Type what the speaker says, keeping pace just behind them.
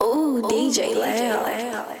Ooh, DJ Loud.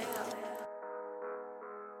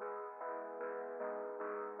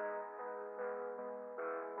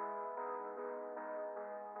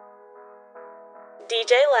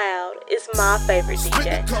 DJ Loud is my favorite DJ. Spent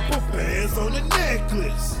a couple bands on a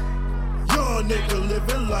necklace. Young nigga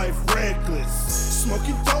living life reckless.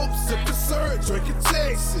 Smoking dope, sipping syrup, drinking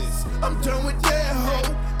Texas. I'm done with that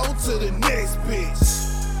hoe, on to the next bitch.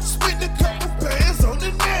 Spent a couple bands on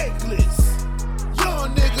the necklace.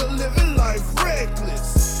 Young nigga living life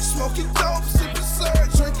reckless. Smoking dope, sipping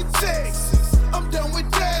syrup, drinking Texas. I'm done with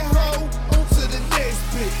that hoe, on to the next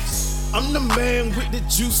bitch. I'm the man with the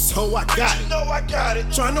juice, ho, I got it. You know I got it.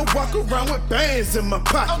 Tryna walk around with bands in my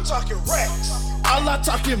pocket. I'm talking racks. All I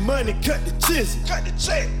talking money, cut the chizzy. Cut the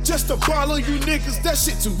check. Just to ball on you niggas, that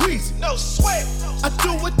shit too easy. No sweat. I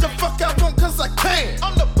do what the fuck I want cause I can.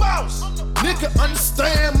 I'm the boss. Nigga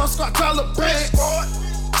understand my squad Taliban.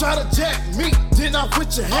 Try to jack me, then I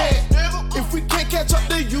with your hand. If we can't catch up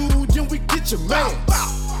to you, then we get your man.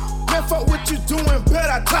 Man, fuck what you doing,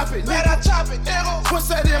 better top it, nigga. What's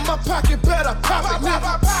that in my pocket, better pop it,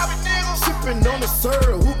 nigga. Sippin' on the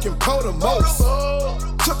syrup, who can pull the most?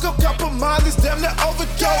 Took a couple mollies, damn near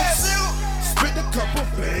overdose. Spent a couple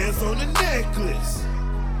bands on a necklace.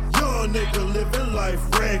 Young nigga living life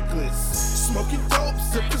reckless. Smoking dope,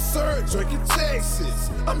 sippin' syrup, drinking Texas.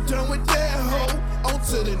 I'm done with that hoe, on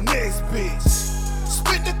to the next bitch.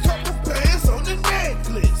 Spent a couple bands on the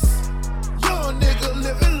necklace. Young nigga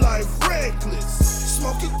living life reckless.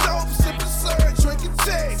 Smoking dope, sipping syrup, drinking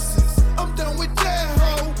Texas. I'm done with that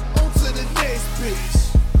hoe, on to the next bitch.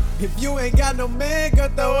 If you ain't got no man, go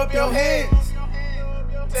throw up your hands.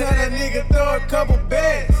 Tell that nigga throw a couple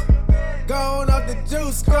bands. Gone off the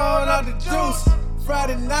juice, gone off the juice.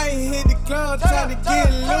 Friday night, hit the club, time to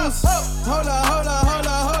get loose. Hold up.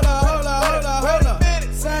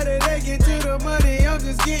 Saturday, get to the money, I'm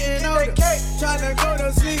just getting older. Tryna go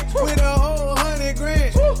to sleep with a whole 100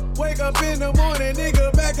 grand. Wake up in the morning,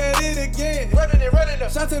 nigga, back at it again. Running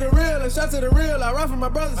up. Shot to the real, I run for my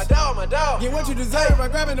brothers. My dog. Get what you deserve, I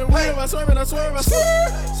grabbing the wheel, I swerve.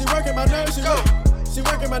 She working my nerves, she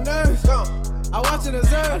working my nerves. I watch and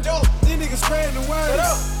observe, these niggas spreading the word.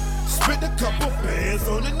 Spent a couple bands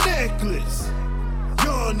on a necklace.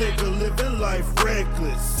 Young nigga living life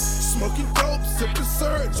reckless. Smoking dope, sipping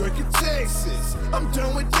syrup, drinking Texas. I'm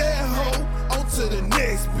done with that hoe, on to the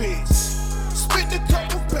next bitch.